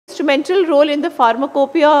instrumental role in the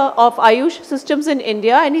pharmacopoeia of Ayush systems in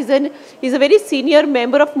India, and he's a very senior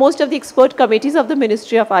member of most of the expert committees of the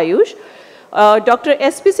Ministry of Ayush. Dr.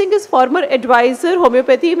 S.P. Singh is former advisor,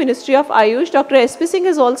 Homeopathy, Ministry of Ayush. Dr. S.P. Singh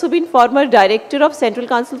has also been former director of Central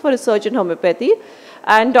Council for Research in Homeopathy.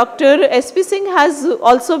 And Dr. S.P. Singh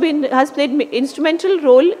has played instrumental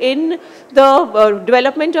role in the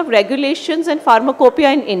development of regulations and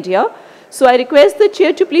pharmacopoeia in India. So I request the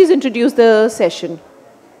chair to please introduce the session.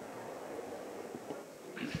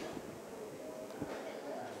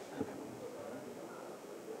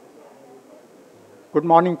 Good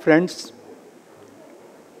morning, friends.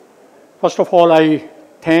 First of all, I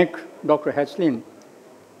thank Dr. Haslin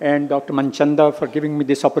and Dr. Manchanda for giving me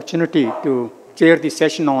this opportunity to chair the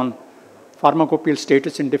session on pharmacopoeial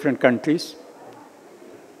status in different countries.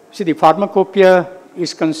 See, the pharmacopoeia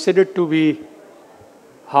is considered to be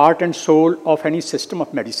heart and soul of any system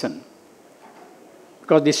of medicine,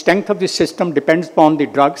 because the strength of the system depends upon the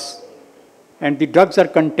drugs, and the drugs are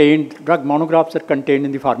contained, drug monographs are contained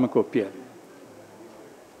in the pharmacopoeia.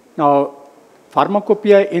 Now,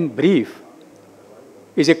 pharmacopoeia in brief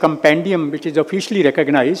is a compendium which is officially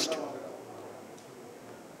recognized,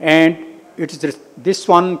 and this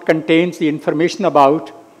one contains the information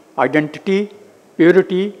about identity,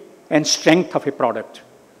 purity, and strength of a product.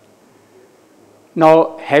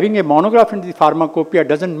 Now, having a monograph in the pharmacopoeia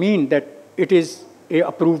doesn't mean that it is an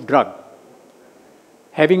approved drug.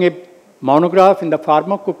 Having a monograph in the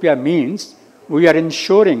pharmacopoeia means we are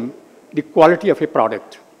ensuring the quality of a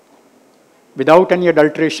product without any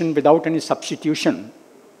adulteration, without any substitution.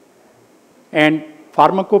 And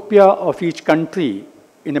pharmacopoeia of each country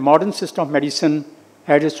in the modern system of medicine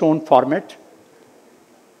has its own format.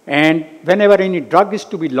 And whenever any drug is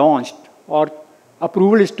to be launched or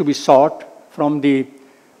approval is to be sought from the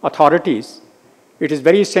authorities, it is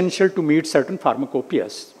very essential to meet certain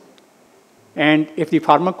pharmacopoeias. And if the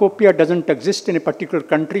pharmacopoeia doesn't exist in a particular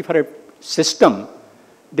country for a system,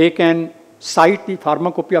 they can cite the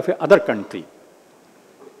pharmacopoeia of another country.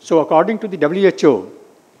 So according to the WHO,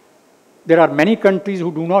 there are many countries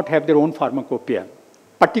who do not have their own pharmacopoeia,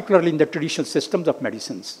 particularly in the traditional systems of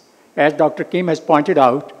medicines. As Dr. Kim has pointed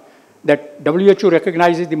out, that WHO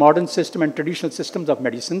recognizes the modern system and traditional systems of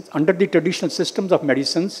medicines. Under the traditional systems of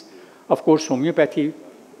medicines, of course, homeopathy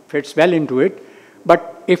fits well into it.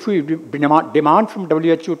 But if we demand from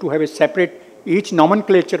WHO to have a separate, each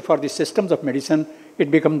nomenclature for the systems of medicine, it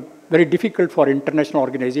becomes very difficult for international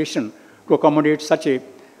organization to accommodate such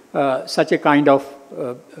a kind of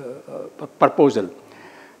proposal.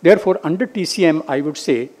 Therefore, under TCM, I would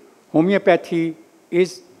say homeopathy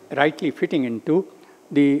is rightly fitting into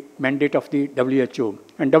the mandate of the WHO.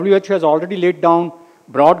 And WHO has already laid down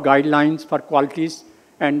broad guidelines for qualities,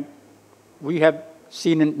 and we have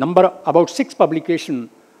seen about 6 publications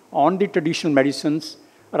on the traditional medicines,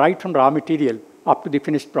 right from raw material up to the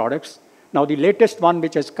finished products. Now, the latest one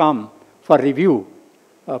which has come for review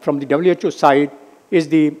from the WHO side is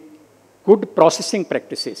the good processing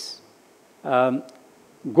practices.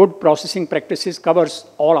 Good processing practices covers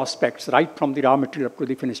all aspects, right from the raw material up to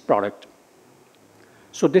the finished product.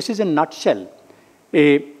 So this is in a nutshell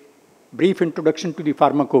a brief introduction to the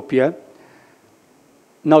pharmacopoeia.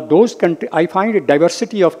 Now, I find a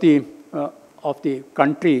diversity of the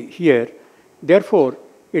country here. Therefore,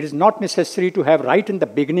 it is not necessary to have right in the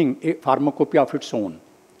beginning a pharmacopoeia of its own.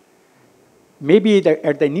 Maybe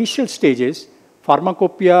at the initial stages,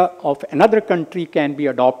 pharmacopoeia of another country can be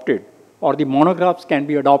adopted, or the monographs can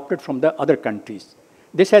be adopted from the other countries.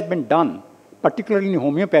 This has been done. Particularly in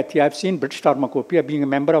homeopathy, I've seen British Pharmacopoeia, being a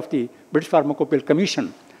member of the British Pharmacopoeial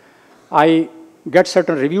Commission. I get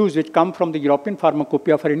certain reviews which come from the European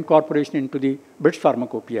Pharmacopoeia for incorporation into the British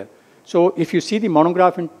Pharmacopoeia. So if you see the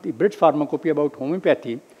monograph in the British Pharmacopoeia about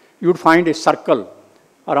homeopathy, you would find a circle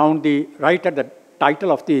around right at the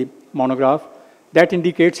title of the monograph that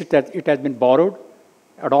indicates that it has been borrowed,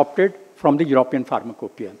 adopted from the European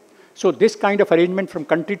Pharmacopoeia. So this kind of arrangement from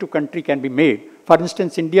country to country can be made. For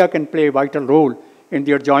instance, India can play a vital role in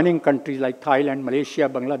the adjoining countries like Thailand, Malaysia,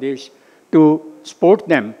 Bangladesh to support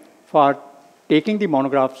them for taking the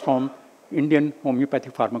monographs from Indian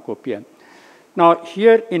homeopathic pharmacopoeia. Now,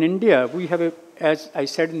 here in India, we have, as I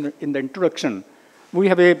said in the introduction, we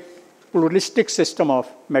have a pluralistic system of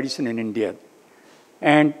medicine in India.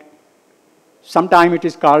 And sometimes it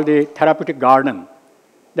is called a therapeutic garden.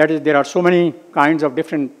 That is, there are so many kinds of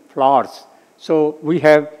different flowers. So we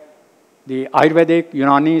have the Ayurvedic,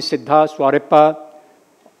 Unani, Siddha, Swarepa,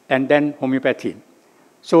 and then homeopathy.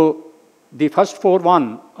 So the first 4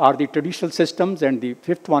 are the traditional systems, and the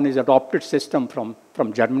 5th one is adopted system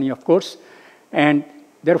from Germany, of course. And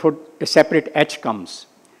therefore, a separate H comes.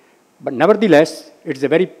 But nevertheless, it's a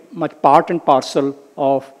very much part and parcel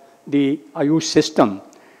of the Ayush system.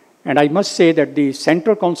 And I must say that the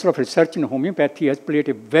Central Council of Research in Homeopathy has played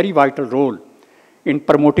a very vital role in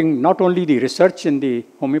promoting not only the research in the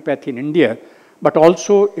homeopathy in India, but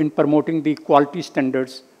also in promoting the quality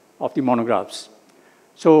standards of the monographs.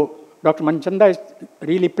 So Dr. Manchanda is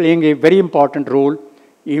really playing a very important role,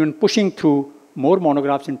 even pushing through more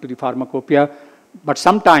monographs into the pharmacopoeia. But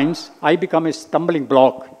sometimes I become a stumbling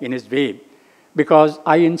block in his way, because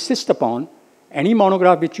I insist upon any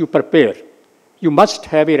monograph which you prepare, you must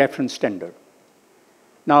have a reference standard.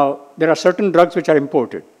 Now, there are certain drugs which are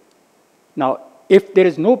imported. Now, if there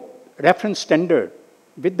is no reference standard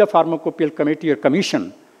with the pharmacopoeial committee or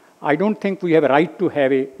commission, I don't think we have a right to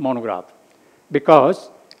have a monograph, because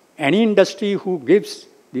any industry who gives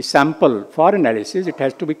the sample for analysis, it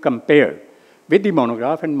has to be compared with the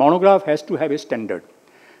monograph, and monograph has to have a standard.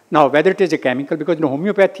 Now, whether it is a chemical, because in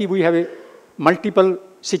homeopathy we have multiple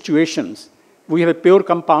situations. We have a pure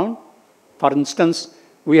compound. For instance,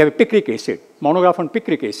 we have a picric acid, monograph on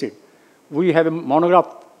picric acid. We have a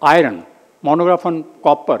monograph iron, monograph on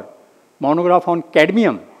copper, monograph on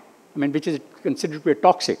cadmium, which is considered to be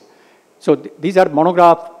toxic. So these are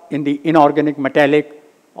monographs in the inorganic, metallic,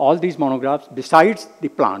 all these monographs besides the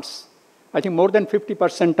plants. I think more than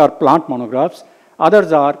 50% are plant monographs.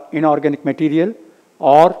 Others are inorganic material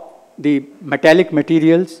or the metallic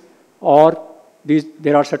materials, or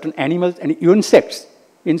there are certain animals and insects.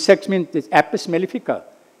 Insects means this Apis mellifica.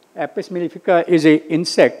 Apis mellifica is an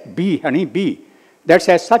insect, bee, honey bee, that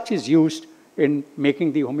as such is used in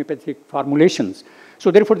making the homeopathic formulations. So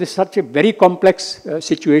therefore, this is such a very complex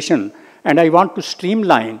situation, and I want to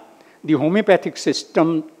streamline the homeopathic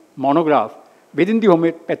system monograph within the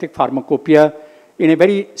homeopathic pharmacopoeia in a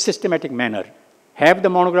very systematic manner. Have the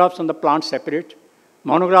monographs on the plant separate,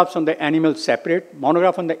 monographs on the animals separate,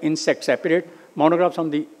 monograph on the insect separate, monographs on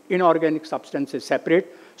the inorganic substances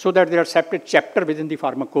separate, so that there are separate chapters within the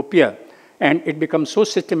pharmacopoeia, and it becomes so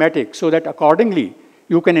systematic so that accordingly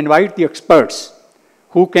you can invite the experts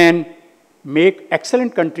who can make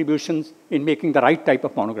excellent contributions in making the right type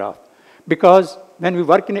of monograph. Because when we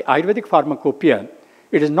work in an Ayurvedic pharmacopoeia,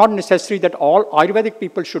 it is not necessary that all Ayurvedic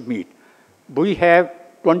people should meet. We have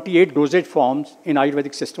 28 dosage forms in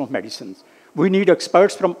Ayurvedic system of medicines. We need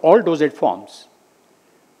experts from all dosage forms.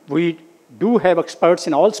 We do have experts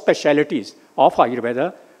in all specialities of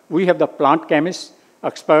Ayurveda. We have the plant chemists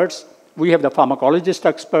experts, we have the pharmacologist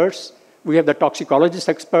experts, we have the toxicologist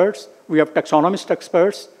experts, we have taxonomist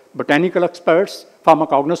experts, botanical experts,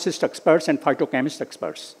 pharmacognosist experts, and phytochemist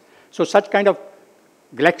experts. So such kind of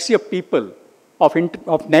galaxy of people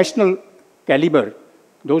of national caliber,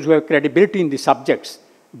 those who have credibility in the subjects,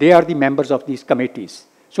 they are the members of these committees.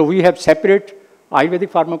 So we have separate Ayurvedic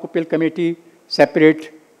Pharmacopoeial Committee,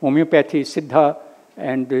 separate homeopathy, Siddha,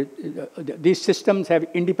 and these systems have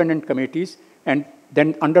independent committees, and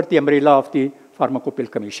then under the umbrella of the Pharmacopoeial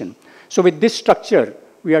Commission. So with this structure,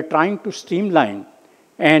 we are trying to streamline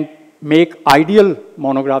and make ideal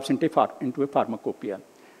monographs into a pharmacopoeia.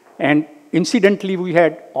 And incidentally, we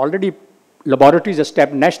had already laboratories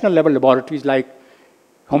established, national level laboratories, like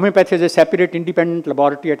homeopathy is a separate independent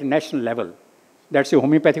laboratory at a national level. That's a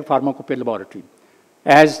homeopathic pharmacopoeia laboratory.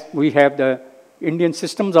 As we have the Indian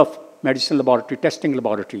Systems of Medicine Laboratory, testing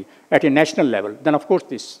laboratory at a national level. Then of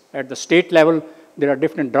course at the state level, there are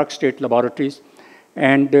different drug state laboratories.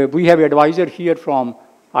 And we have an advisor here from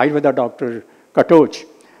Ayurveda, Dr. Katoch.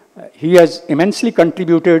 He has immensely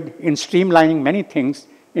contributed in streamlining many things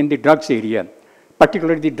in the drugs area,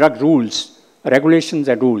 particularly the drug rules, regulations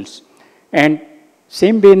and rules. And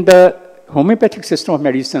same way in the homeopathic system of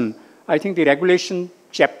medicine, I think the regulation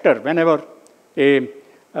chapter, whenever a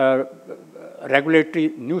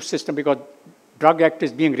regulatory new system, because Drug Act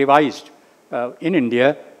is being revised in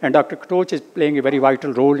India, and Dr. Katoch is playing a very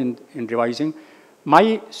vital role in revising.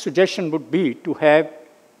 My suggestion would be to have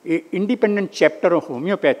an independent chapter of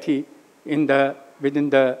homeopathy within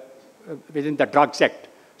the Drugs Act,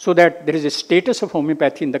 so that there is a status of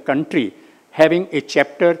homeopathy in the country having a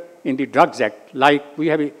chapter in the Drugs Act, like we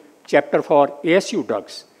have a chapter for ASU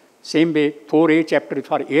drugs. Same way, 4A chapter is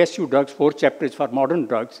for ASU drugs, 4 chapter is for modern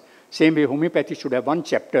drugs. Same way, homeopathy should have 1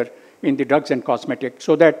 chapter in the drugs and cosmetics,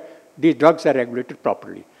 so that these drugs are regulated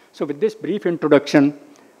properly. So with this brief introduction,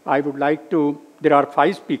 I would like to, there are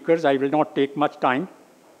 5 speakers, I will not take much time,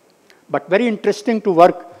 but very interesting to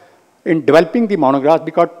work in developing the monograph,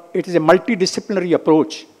 because it is a multidisciplinary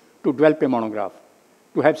approach to develop a monograph,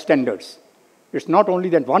 to have standards. It's not only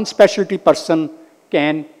that one specialty person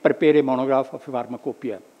can prepare a monograph of a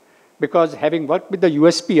pharmacopoeia. Because having worked with the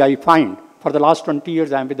USP, I find, for the last 20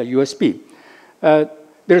 years I am with the USP,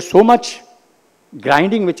 there is so much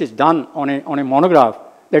grinding which is done on a monograph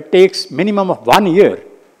that takes minimum of 1 year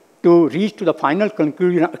to reach to the final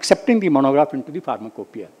conclusion, accepting the monograph into the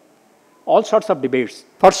pharmacopoeia. All sorts of debates.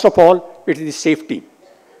 First of all, it is the safety.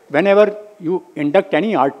 Whenever you induct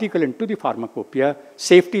any article into the pharmacopoeia,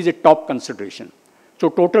 safety is a top consideration. So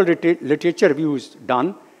total literature review is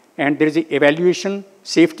done, and there is an evaluation,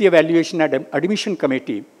 safety evaluation at an admission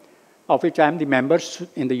committee, of which I am the member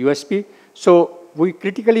in the USP. So we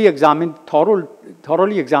critically examine,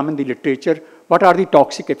 thoroughly examine the literature, what are the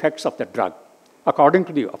toxic effects of the drug. According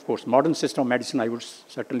to the, of course, modern system of medicine, I would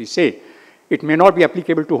certainly say, it may not be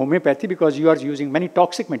applicable to homeopathy because you are using many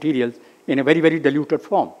toxic materials in a very, very diluted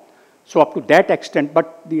form. So up to that extent,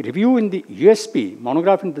 but the review in the USP,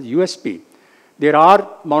 monograph in the USP, there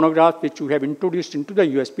are monographs which we have introduced into the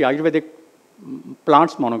USP, Ayurvedic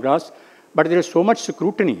plants monographs, but there is so much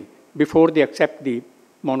scrutiny before they accept the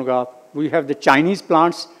monograph. We have the Chinese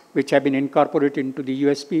plants which have been incorporated into the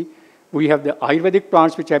USP. We have the Ayurvedic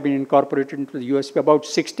plants which have been incorporated into the USP, about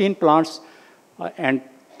 16 plants and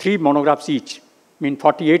 3 monographs each, mean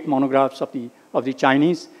 48 monographs of the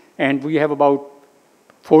Chinese, and we have about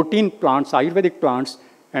 14 plants, Ayurvedic plants,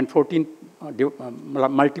 and 14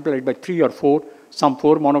 multiplied by 3 or 4, some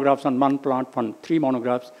 4 monographs on 1 plant, 3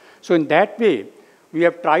 monographs. So in that way, we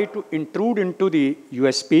have tried to intrude into the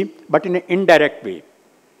USP, but in an indirect way,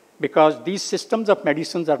 because these systems of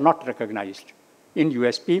medicines are not recognized in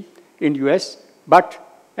USP, in US,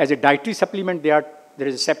 but as a dietary supplement, there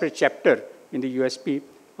is a separate chapter in the USP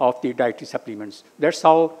of the dietary supplements. That's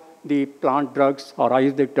how the plant drugs or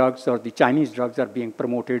Ayurvedic drugs or the Chinese drugs are being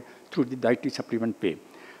promoted through the dietary supplement way.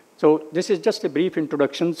 So this is just a brief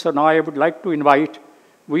introduction. So now I would like to invite,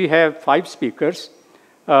 we have 5 speakers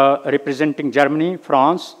representing Germany,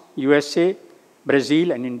 France, USA,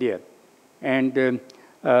 Brazil, and India. And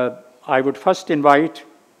I would first invite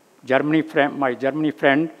my Germany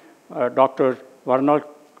friend, Dr. Werner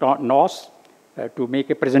Noss, to make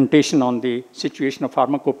a presentation on the situation of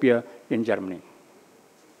pharmacopoeia in Germany.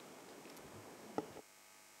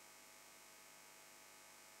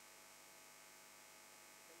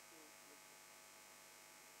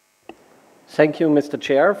 Thank you, Mr.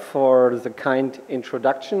 Chair, for the kind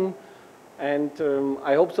introduction. And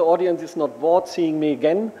I hope the audience is not bored seeing me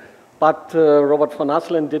again. But Robert von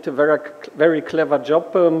Hasselen did a very clever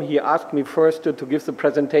job. He asked me first to give the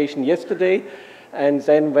presentation yesterday. And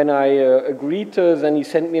then when I agreed, then he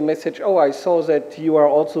sent me a message, oh, I saw that you are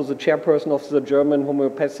also the chairperson of the German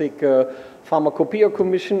Homoeopathic Pharmacopoeia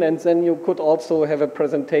Commission, and then you could also have a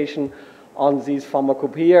presentation on these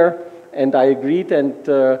pharmacopoeia. And I agreed, and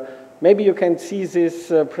maybe you can see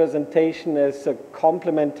this presentation as a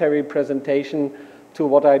complementary presentation to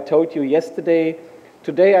what I told you yesterday.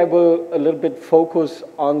 Today I will a little bit focus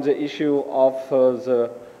on the issue of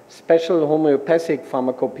the special homeopathic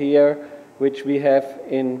pharmacopoeia which we have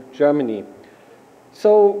in Germany.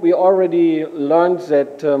 So we already learned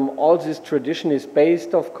that all this tradition is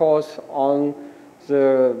based, of course, on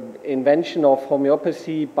the invention of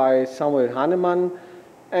homeopathy by Samuel Hahnemann.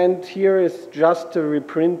 And here is just a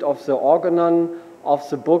reprint of the organon of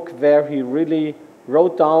the book where he really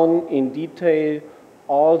wrote down in detail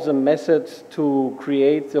all the methods to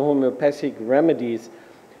create the homeopathic remedies.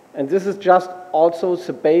 And this is just also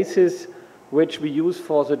the basis which we use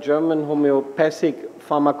for the German homeopathic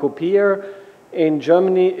pharmacopoeia. In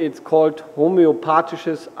Germany, it's called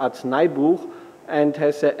Homöopathisches Arzneibuch and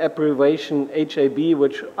has the abbreviation HAB,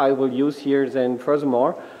 which I will use here then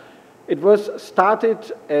furthermore. It was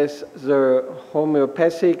started as the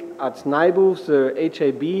Homeopathic Arzneibuch, the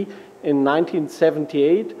HAB, in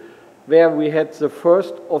 1978, where we had the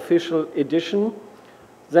first official edition.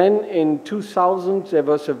 Then in 2000, there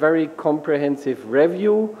was a very comprehensive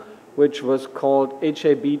review, which was called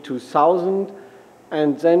HAB 2000.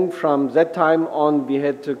 And then from that time on, we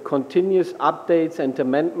had continuous updates and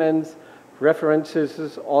amendments,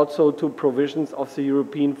 references also to provisions of the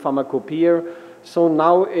European Pharmacopoeia. So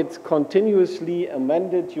now it's continuously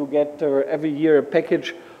amended. You get every year a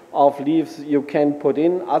package of leaves you can put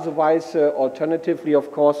in. Otherwise, alternatively,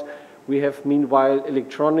 of course, we have meanwhile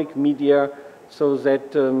electronic media so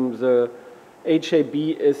that the HAB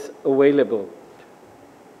is available.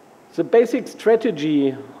 The basic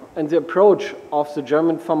strategy and the approach of the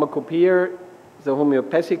German pharmacopoeia, the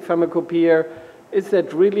homeopathic pharmacopoeia, is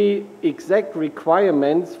that really exact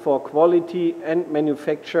requirements for quality and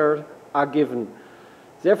manufacture are given.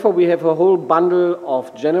 Therefore, we have a whole bundle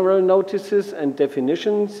of general notices and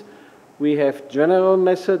definitions. We have general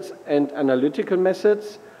methods and analytical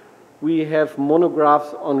methods. We have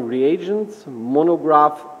monographs on reagents,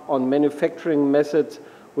 monograph on manufacturing methods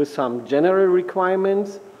with some general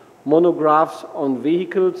requirements, monographs on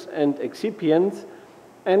vehicles and excipients,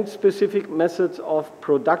 and specific methods of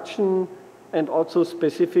production, and also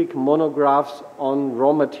specific monographs on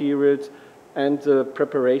raw materials and the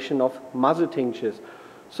preparation of mother tinctures.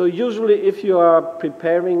 So usually if you are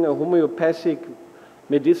preparing a homeopathic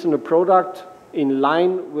medicinal product in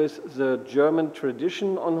line with the German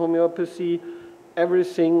tradition on homeopathy,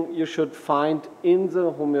 everything you should find in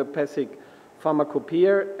the homeopathic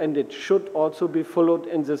pharmacopoeia, and it should also be followed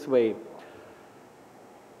in this way.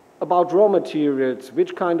 About raw materials,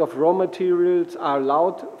 which kind of raw materials are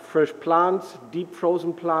allowed? Fresh plants, deep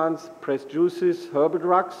frozen plants, pressed juices, herbal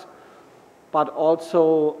drugs, but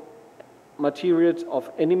also materials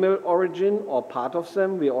of animal origin or part of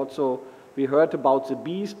them. We heard about the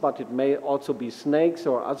bees, but it may also be snakes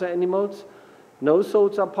or other animals. No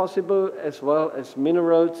salts are possible, as well as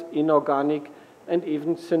minerals, inorganic, and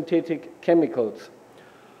even synthetic chemicals.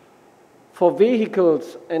 For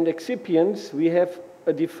vehicles and excipients, we have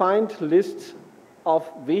a defined list of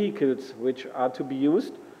vehicles which are to be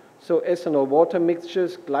used. So ethanol water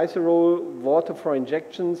mixtures, glycerol, water for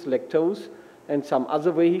injections, lactose, and some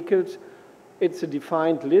other vehicles. It's a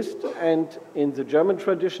defined list, and in the German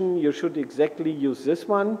tradition, you should exactly use this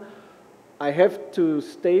one. I have to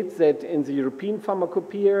state that in the European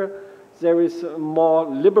pharmacopoeia, there is a more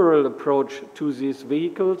liberal approach to these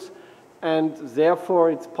vehicles, and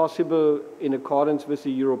therefore it's possible, in accordance with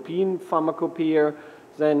the European pharmacopoeia,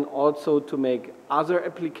 then also to make other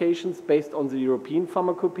applications based on the European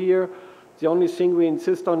pharmacopoeia. The only thing we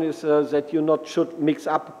insist on is that you not should mix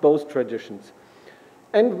up both traditions.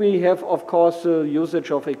 And we have, of course,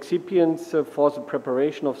 usage of excipients for the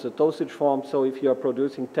preparation of the dosage form. So if you are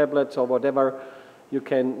producing tablets or whatever, you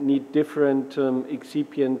can need different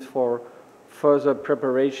excipients for further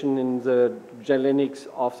preparation in the gellenics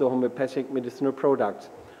of the homeopathic medicinal products.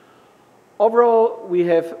 Overall, we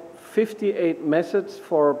have 58 methods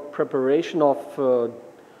for preparation of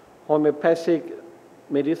homeopathic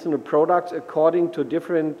medicinal products according to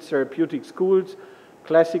different therapeutic schools: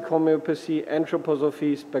 classic homeopathy,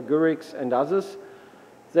 anthroposophy, spagyrics, and others.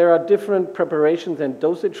 There are different preparations and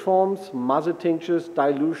dosage forms: mother tinctures,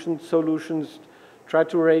 dilutions, solutions,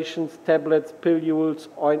 triturations, tablets, pilules,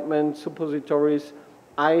 ointments, suppositories,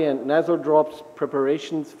 eye and nasal drops,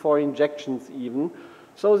 preparations for injections even.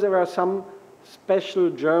 So there are some special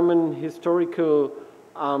German historical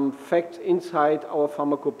facts inside our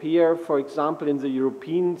pharmacopoeia. For example, in the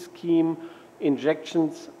European scheme,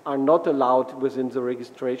 injections are not allowed within the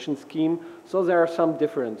registration scheme, so there are some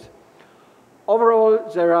differences.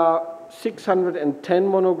 Overall, there are 610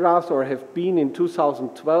 monographs, or have been in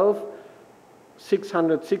 2012,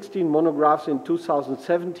 616 monographs in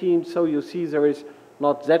 2017, so you see there is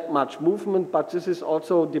not that much movement, but this is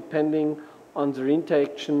also depending on the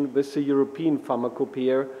interaction with the European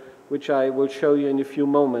pharmacopoeia, which I will show you in a few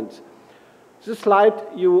moments. This slide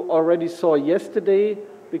you already saw yesterday,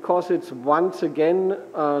 because it's once again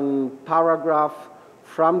a paragraph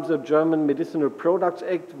from the German Medicinal Products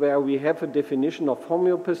Act, where we have a definition of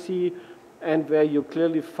homeopathy and where you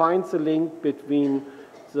clearly find the link between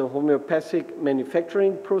the homeopathic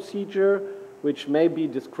manufacturing procedure, which may be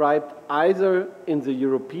described either in the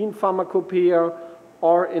European pharmacopoeia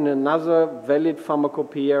or in another valid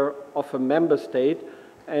pharmacopoeia of a member state.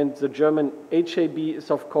 And the German HAB is,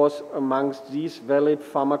 of course, amongst these valid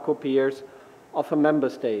pharmacopoeias of a member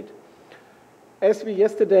state. As we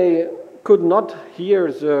yesterday could not hear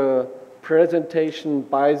the presentation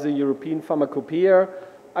by the European pharmacopoeia,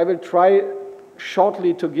 I will try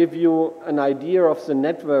shortly to give you an idea of the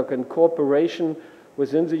network and cooperation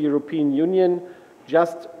within the European Union,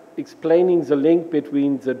 just explaining the link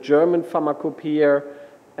between the German pharmacopoeia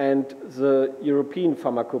and the European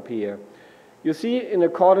pharmacopoeia. You see, in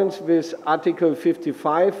accordance with Article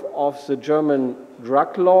 55 of the German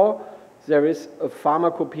drug law, there is a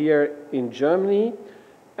pharmacopoeia in Germany,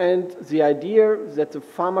 and the idea that the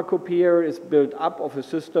pharmacopoeia is built up of a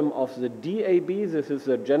system of the DAB, this is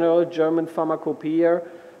the general German pharmacopoeia,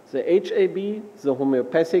 the HAB, the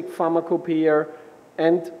homeopathic pharmacopoeia,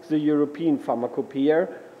 and the European pharmacopoeia.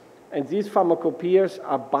 And these pharmacopoeias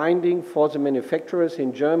are binding for the manufacturers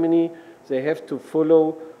in Germany. They have to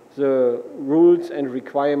follow the rules and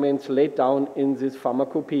requirements laid down in these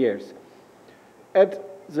pharmacopoeias. At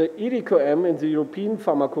the EDQM, in the European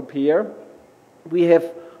pharmacopoeia, we have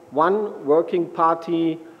one working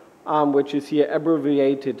party, which is here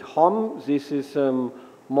abbreviated HOM. This is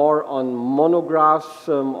more on monographs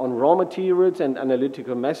on raw materials and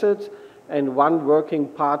analytical methods, and one working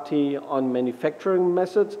party on manufacturing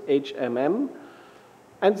methods, HMM.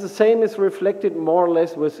 And the same is reflected more or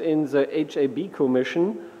less within the HAB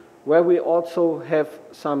Commission, where we also have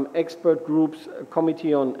some expert groups, a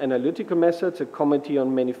committee on analytical methods, a committee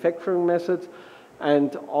on manufacturing methods,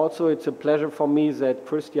 and also it's a pleasure for me that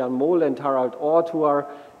Christian Mohl and Harald Ort, who are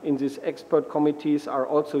in these expert committees, are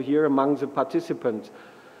also here among the participants.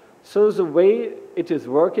 So the way it is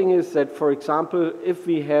working is that, for example, if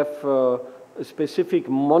we have a specific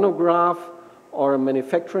monograph or a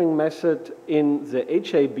manufacturing method in the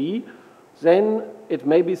HAB, then it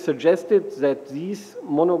may be suggested that this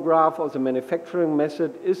monograph or the manufacturing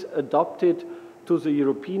method is adopted to the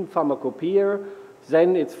European Pharmacopoeia.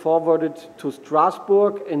 Then it's forwarded to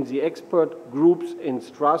Strasbourg, and the expert groups in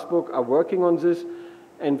Strasbourg are working on this.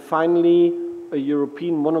 And finally, a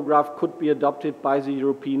European monograph could be adopted by the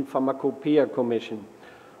European Pharmacopoeia Commission.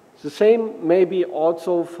 The same may be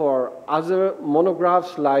also for other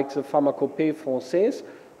monographs like the Pharmacopée Française,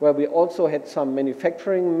 where we also had some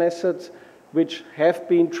manufacturing methods which have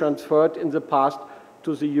been transferred in the past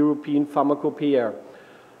to the European Pharmacopoeia.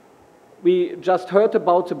 We just heard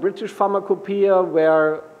about the British Pharmacopoeia,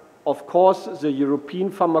 where, of course, the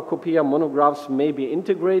European Pharmacopoeia monographs may be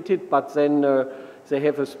integrated, but then they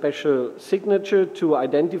have a special signature to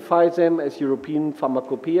identify them as European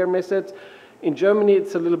Pharmacopoeia methods. In Germany,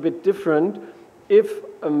 it's a little bit different. If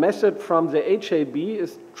a method from the HAB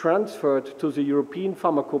is transferred to the European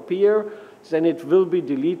Pharmacopoeia, then it will be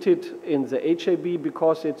deleted in the HAB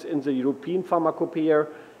because it's in the European Pharmacopoeia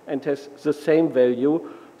and has the same value.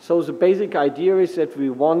 So the basic idea is that we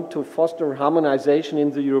want to foster harmonization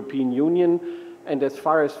in the European Union and as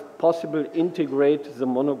far as possible integrate the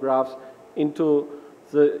monographs into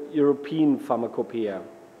the European Pharmacopoeia.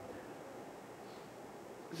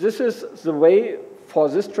 This is the way for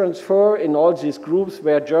this transfer in all these groups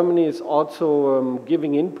where Germany is also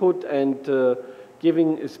giving input and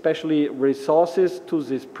giving especially resources to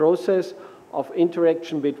this process of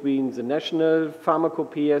interaction between the national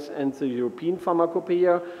pharmacopoeias and the European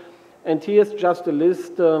Pharmacopoeia. And here's just a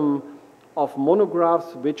list of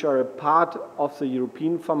monographs which are a part of the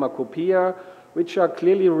European Pharmacopoeia, which are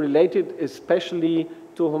clearly related especially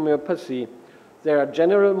to homeopathy. There are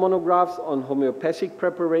general monographs on homeopathic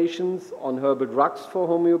preparations, on herbal drugs for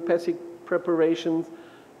homeopathic preparations,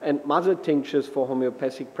 and mother tinctures for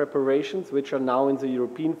homeopathic preparations, which are now in the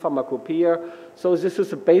European Pharmacopoeia. So this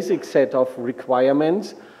is a basic set of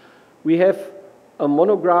requirements. We have a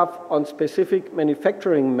monograph on specific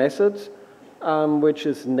manufacturing methods, which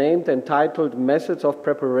is named and titled Methods of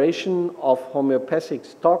Preparation of Homeopathic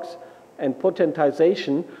Stocks and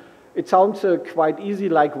Potentization. It sounds quite easy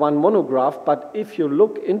like one monograph, but if you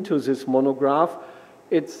look into this monograph,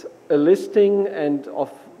 it's a listing and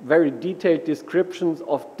of very detailed descriptions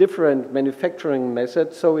of different manufacturing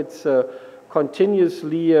methods, so it's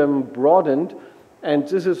continuously broadened, and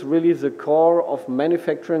this is really the core of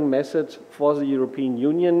manufacturing methods for the European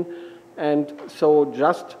Union. And so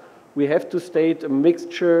just we have to state a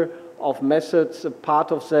mixture of methods, a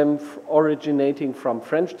part of them originating from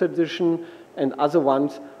French tradition and other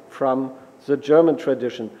ones from the German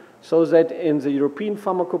tradition, so that in the European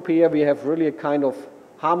Pharmacopoeia we have really a kind of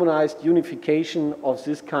harmonized unification of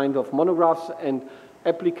this kind of monographs, and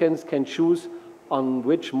applicants can choose on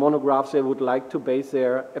which monographs they would like to base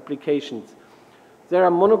their applications. There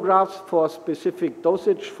are monographs for specific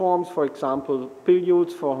dosage forms, for example,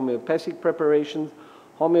 pilules for homeopathic preparations,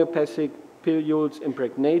 homeopathic pilules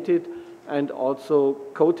impregnated, and also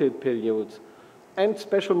coated pilules. And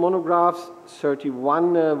special monographs,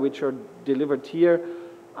 31, which are delivered here,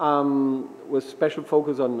 with special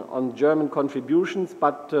focus on German contributions,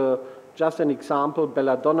 but just an example,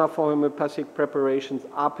 belladonna for homeopathic preparations,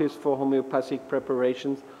 apis for homeopathic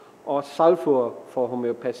preparations, or sulfur for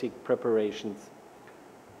homeopathic preparations.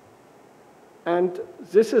 And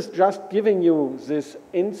this is just giving you this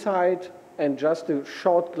insight and just a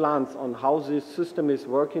short glance on how this system is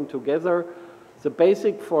working together. The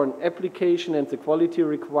basic for an application and the quality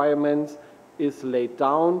requirements is laid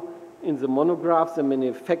down in the monograph. The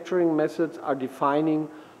manufacturing methods are defining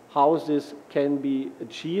how this can be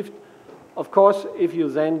achieved. Of course, if you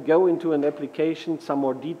then go into an application, some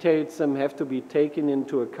more details have to be taken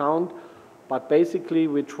into account. But basically,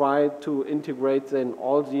 we try to integrate then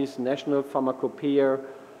all these national pharmacopoeia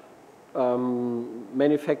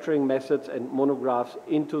manufacturing methods and monographs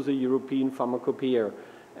into the European Pharmacopoeia.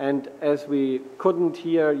 And as we couldn't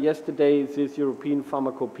hear yesterday this European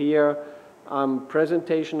Pharmacopoeia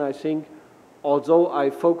presentation, I think, although I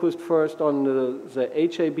focused first on the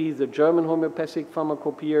HAB, the German Homeopathic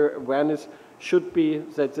Pharmacopoeia, awareness should be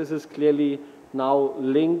that this is clearly now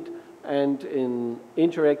linked and in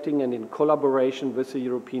interacting and in collaboration with the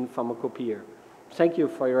European Pharmacopoeia. Thank you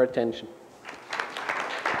for your attention.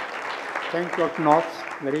 Thank you, Dr. Knox.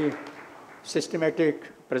 Very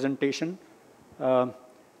systematic presentation.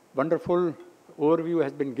 Wonderful overview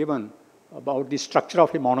has been given about the structure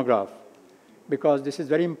of a monograph, because this is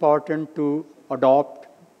very important to adopt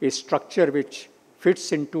a structure which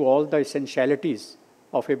fits into all the essentialities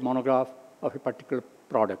of a monograph of a particular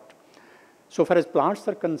product. So far as plants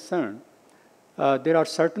are concerned, there are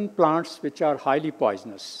certain plants which are highly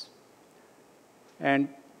poisonous. And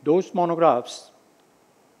those monographs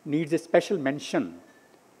needs a special mention,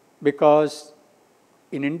 because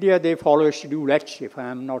in India they follow a Schedule H, if I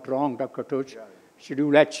am not wrong, Dr. Tuj,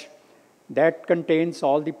 Schedule H. That contains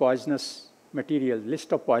all the poisonous material,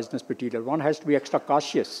 list of poisonous material. One has to be extra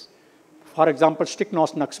cautious. For example,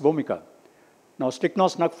 Strychnos nux vomica. Now,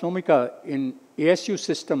 Strychnos nux vomica in ASU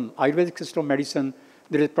system, Ayurvedic system of medicine,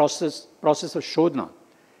 there is process of Shodhana.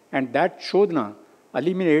 And that Shodhana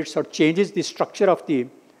eliminates or changes the structure of the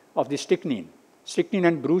strychnine. Strychnine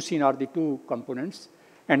and brucine are the two components.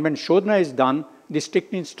 And when Shodhana is done, the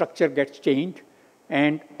strychnine structure gets changed,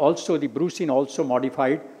 and also the brucine also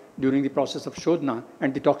modified during the process of Shodhana,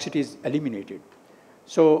 and the toxicity is eliminated.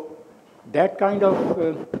 So that kind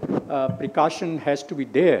of precaution has to be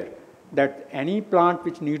there, that any plant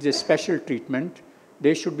which needs a special treatment,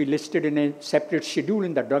 they should be listed in a separate schedule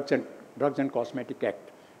in the Drugs and Cosmetic Act.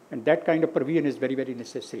 And that kind of provision is very, very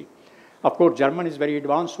necessary. Of course, German is very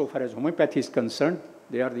advanced so far as homeopathy is concerned.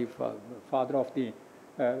 They are the father of the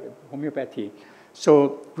homeopathy.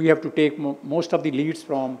 So we have to take most of the leads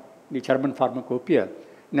from the German pharmacopoeia.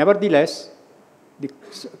 Nevertheless, the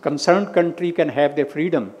concerned country can have their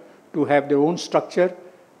freedom to have their own structure,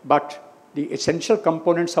 but the essential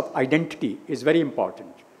components of identity is very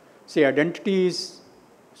important. See, identity is,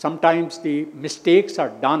 sometimes the mistakes are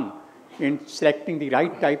done in selecting the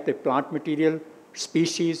right type of plant material,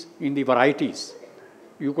 species, in the varieties.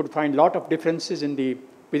 You could find a lot of differences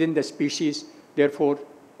within the species. Therefore,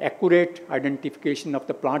 accurate identification of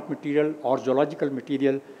the plant material or zoological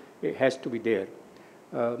material has to be there.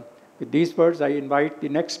 With these words, I invite the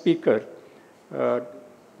next speaker,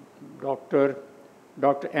 Dr.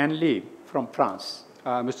 Anne Lee from France.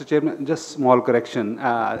 Mr. Chairman, just small correction.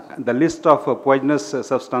 The list of poisonous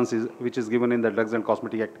substances which is given in the Drugs and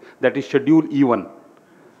Cosmetic Act, that is Schedule E1.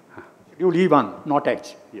 Schedule E1, not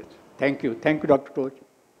H. Yes. Thank you. Thank you, Dr. Toj.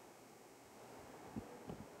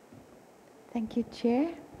 Thank you,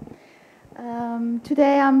 Chair.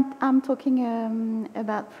 Today I'm talking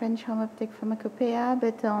about French homeopathic pharmacopoeia,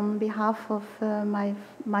 but on behalf of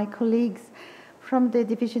my colleagues from the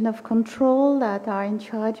Division of Control that are in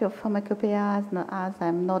charge of pharmacopoeia, as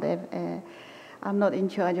I'm not in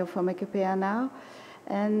charge of pharmacopoeia now.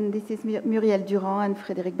 And this is Muriel Durand and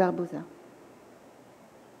Frédéric Barbosa.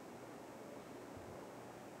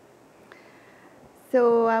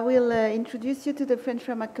 So I will introduce you to the French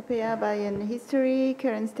pharmacopoeia by an history,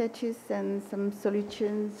 current status, and some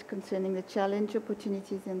solutions concerning the challenge,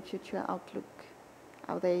 opportunities, and future outlook,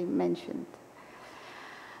 how they mentioned.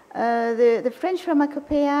 The French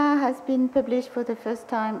pharmacopoeia has been published for the first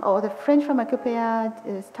time, or the French pharmacopoeia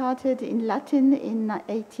started in Latin in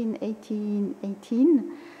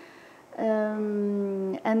 1818,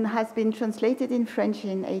 and has been translated in French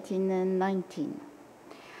in 1819.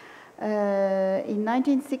 In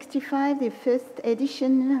 1965, the first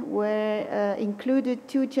edition included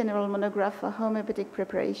two general monographs for homeopathic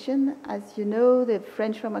preparation. As you know, the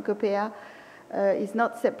French pharmacopoeia is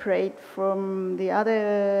not separate from the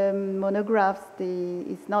other monographs.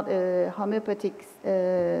 It's not a homeopathic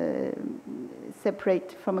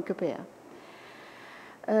separate pharmacopoeia.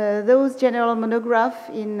 Those general monographs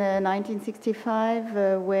in 1965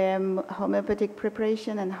 were homeopathic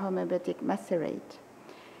preparation and homeopathic macerate.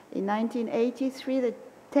 In 1983, the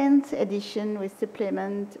 10th edition were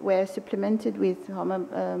supplemented with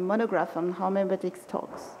monograph on homeopathic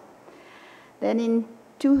stocks. Then in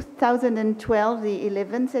 2012, the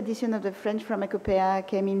 11th edition of the French Pharmacopoeia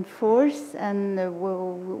came in force and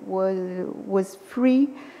was free,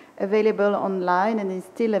 available online, and is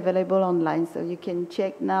still available online. So you can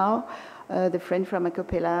check now the French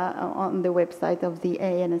Pharmacopoeia on the website of the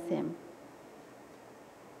ANSM.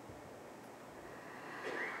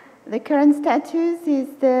 The current status is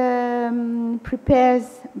prepared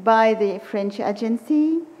by the French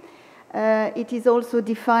agency. It is also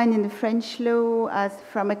defined in the French law as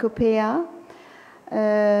pharmacopoeia.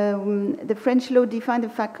 The French law defined the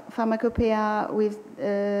pharmacopoeia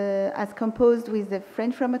as composed with the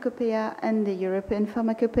French pharmacopoeia and the European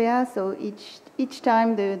pharmacopoeia. So each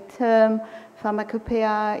time the term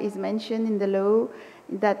pharmacopoeia is mentioned in the law,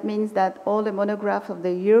 that means that all the monographs of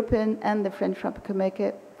the European and the French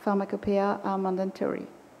pharmacopoeia are mandatory.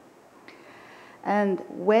 And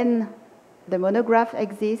when the monograph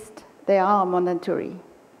exists, they are mandatory.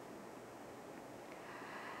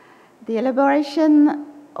 The elaboration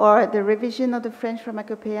or the revision of the French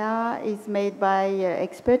pharmacopoeia is made by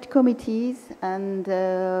expert committees, and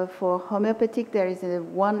for homeopathic there is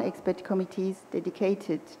one expert committee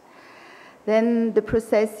dedicated. Then the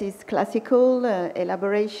process is classical,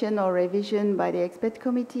 elaboration or revision by the expert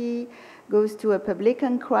committee, goes to a public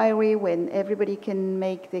inquiry when everybody can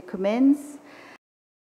make their comments.